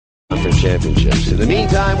different championships. In the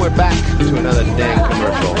meantime, we're back to another dang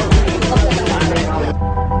commercial.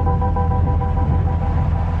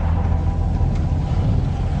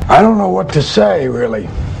 I don't know what to say, really.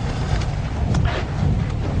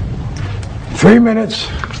 3 minutes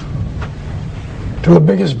to the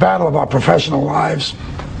biggest battle of our professional lives.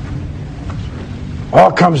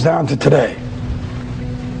 All comes down to today.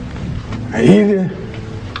 Either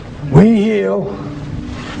we heal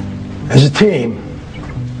as a team,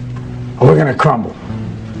 or we're going to crumble.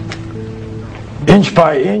 Inch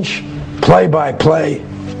by inch, play by play,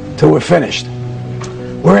 till we're finished.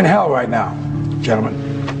 We're in hell right now, gentlemen.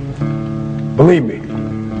 Believe me.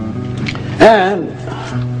 And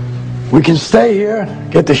we can stay here,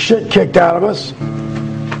 get the shit kicked out of us,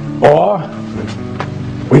 or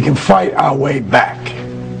we can fight our way back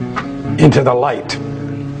into the light.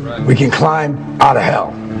 We can climb out of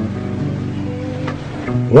hell.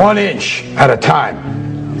 1 inch at a time.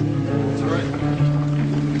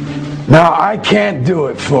 Now, I can't do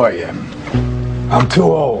it for you. I'm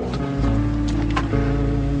too old.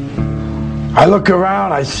 I look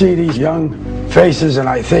around, I see these young faces, and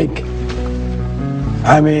I think,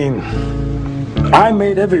 I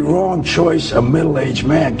made every wrong choice a middle-aged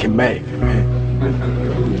man can make.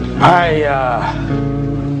 I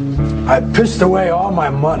pissed away all my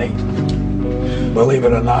money, believe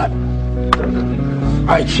it or not.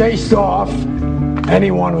 I chased off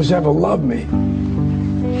anyone who's ever loved me.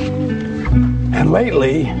 And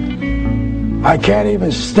lately, I can't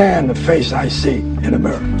even stand the face I see in the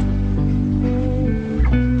mirror.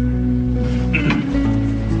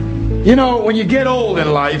 You know, when you get old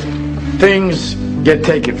in life, things get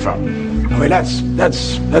taken from you. I mean,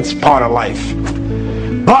 that's part of life.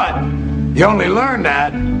 But you only learn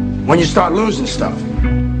that when you start losing stuff.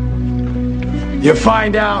 You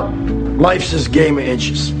find out life's this game of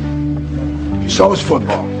inches. So is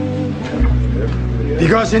football.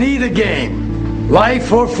 Because in either game,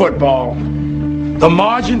 life or football, the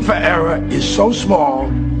margin for error is so small.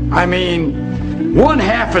 I mean,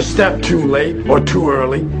 1/2 a step too late or too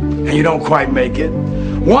early, and you don't quite make it.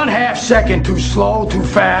 1/2 second too slow, too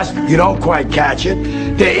fast, you don't quite catch it.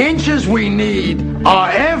 The inches we need are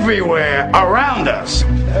everywhere around us.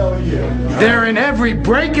 Hell yeah. They're in every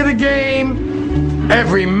break of the game,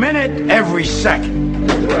 every minute, every second.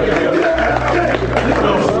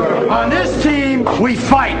 On this team, we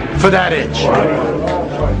fight for that inch.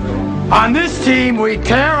 On this team, we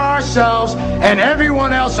tear ourselves and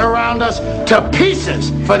everyone else around us to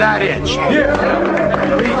pieces for that inch.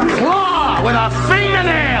 We claw with our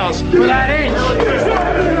fingernails for that inch.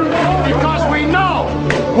 Because we know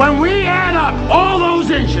when we add up all those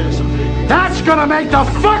inches, that's gonna make the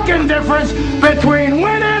fucking difference between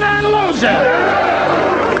winning and losing.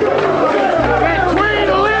 Between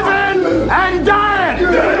living and dying.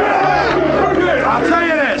 I'll tell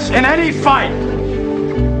you this, in any fight,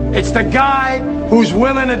 it's the guy who's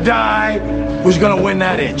willing to die who's gonna win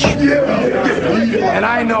that inch. And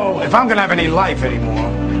I know if I'm gonna have any life anymore,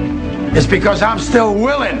 it's because I'm still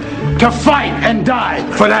willing to fight and die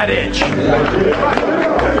for that inch.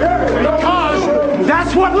 Because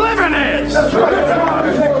that's what living is.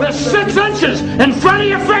 The 6 inches in front of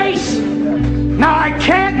your face. Now I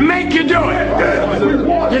can't make you do it.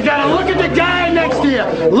 You gotta look at the guy next to you.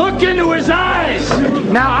 Look into his eyes.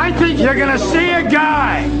 Now I think you're gonna see a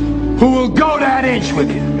guy who will go that inch with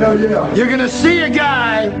you. You're gonna see a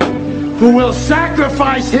guy who will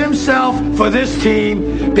sacrifice himself for this team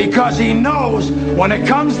because he knows when it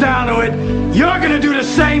comes down to it, you're gonna do the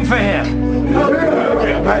same for him.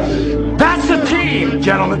 That's the team,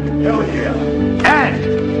 gentlemen. And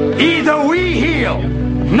either we heal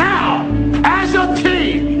now as a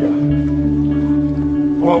team,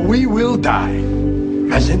 or we will die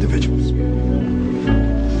as individuals.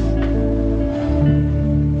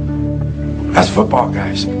 That's football,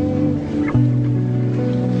 guys.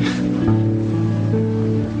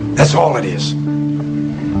 That's all it is.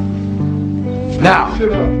 Now,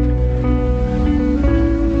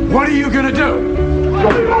 what are you gonna do?